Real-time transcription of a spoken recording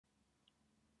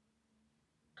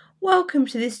Welcome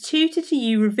to this Tutor to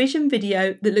You revision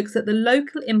video that looks at the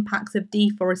local impacts of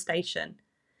deforestation.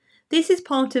 This is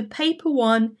part of Paper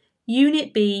 1,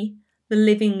 Unit B, The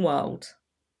Living World.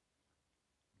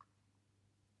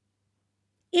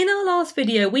 In our last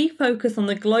video, we focused on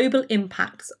the global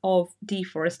impacts of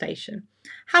deforestation.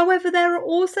 However, there are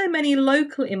also many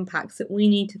local impacts that we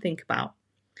need to think about.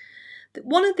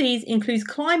 One of these includes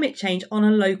climate change on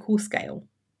a local scale.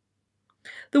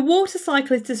 The water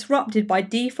cycle is disrupted by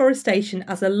deforestation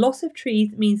as a loss of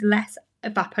trees means less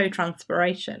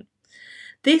evapotranspiration.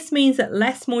 This means that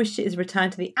less moisture is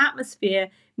returned to the atmosphere,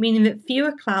 meaning that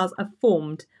fewer clouds are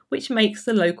formed, which makes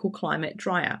the local climate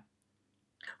drier.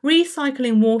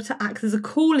 Recycling water acts as a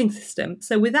cooling system,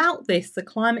 so without this the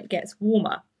climate gets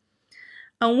warmer.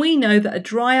 And we know that a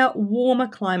drier, warmer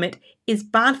climate is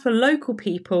bad for local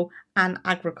people and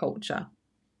agriculture.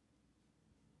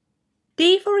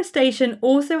 Deforestation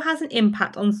also has an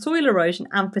impact on soil erosion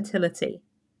and fertility.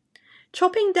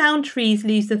 Chopping down trees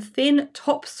leaves the thin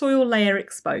topsoil layer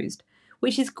exposed,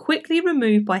 which is quickly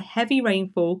removed by heavy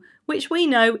rainfall, which we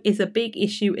know is a big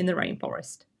issue in the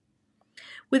rainforest.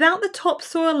 Without the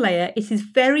topsoil layer, it is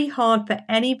very hard for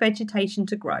any vegetation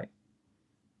to grow.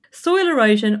 Soil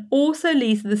erosion also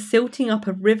leads to the silting up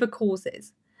of river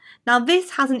courses. Now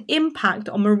this has an impact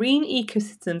on marine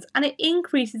ecosystems and it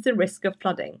increases the risk of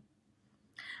flooding.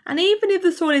 And even if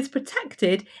the soil is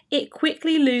protected, it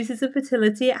quickly loses the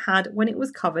fertility it had when it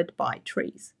was covered by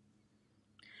trees.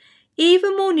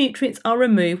 Even more nutrients are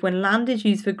removed when land is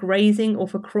used for grazing or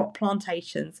for crop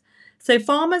plantations, so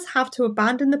farmers have to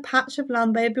abandon the patch of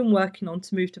land they have been working on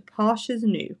to move to pastures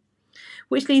new,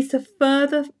 which leads to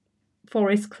further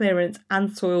forest clearance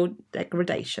and soil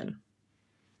degradation.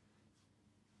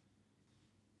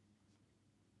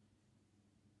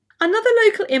 Another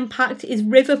local impact is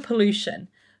river pollution.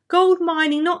 Gold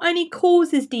mining not only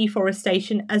causes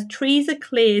deforestation as trees are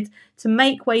cleared to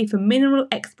make way for mineral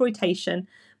exploitation,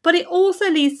 but it also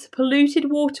leads to polluted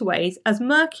waterways as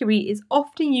mercury is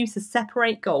often used to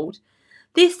separate gold.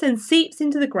 This then seeps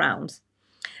into the ground.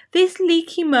 This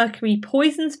leaky mercury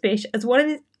poisons fish as well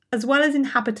as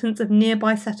inhabitants of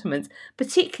nearby settlements,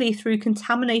 particularly through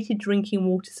contaminated drinking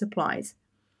water supplies.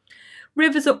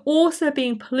 Rivers are also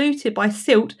being polluted by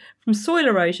silt from soil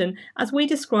erosion, as we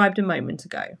described a moment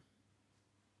ago.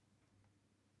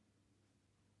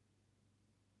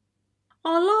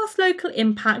 Our last local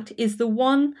impact is the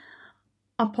one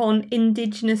upon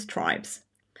indigenous tribes.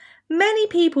 Many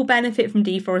people benefit from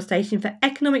deforestation for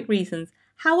economic reasons.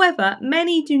 However,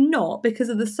 many do not because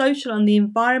of the social and the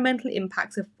environmental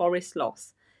impacts of forest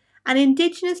loss. And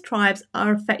indigenous tribes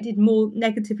are affected more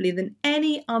negatively than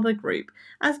any other group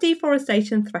as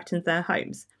deforestation threatens their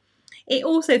homes. It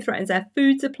also threatens their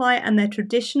food supply and their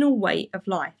traditional way of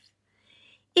life.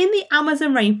 In the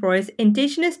Amazon rainforest,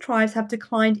 indigenous tribes have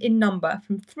declined in number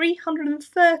from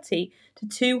 330 to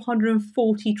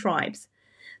 240 tribes.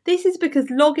 This is because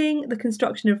logging, the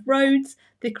construction of roads,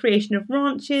 the creation of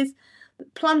ranches,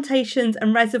 plantations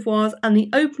and reservoirs and the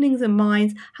openings of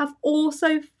mines have all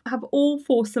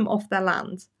forced them off their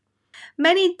land.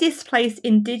 Many displaced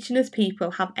indigenous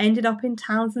people have ended up in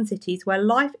towns and cities where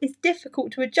life is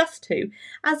difficult to adjust to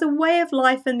as the way of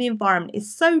life and the environment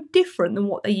is so different than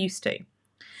what they're used to.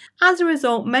 As a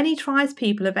result, many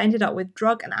tribespeople have ended up with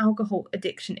drug and alcohol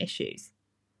addiction issues.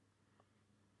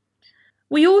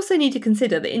 We also need to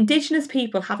consider that indigenous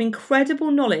people have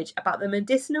incredible knowledge about the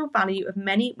medicinal value of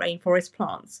many rainforest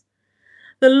plants.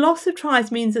 The loss of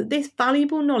tribes means that this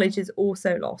valuable knowledge is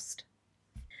also lost.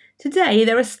 Today,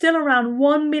 there are still around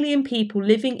 1 million people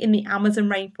living in the Amazon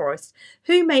rainforest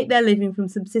who make their living from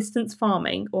subsistence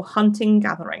farming or hunting and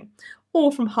gathering,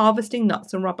 or from harvesting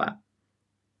nuts and rubber.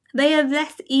 They are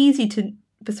less easy to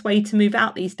persuade to move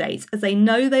out these days as they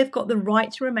know they've got the right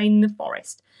to remain in the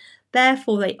forest.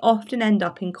 Therefore, they often end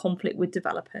up in conflict with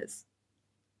developers.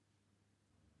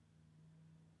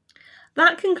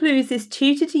 That concludes this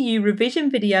Tutor to You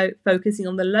revision video focusing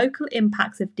on the local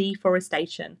impacts of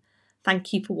deforestation.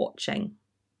 Thank you for watching.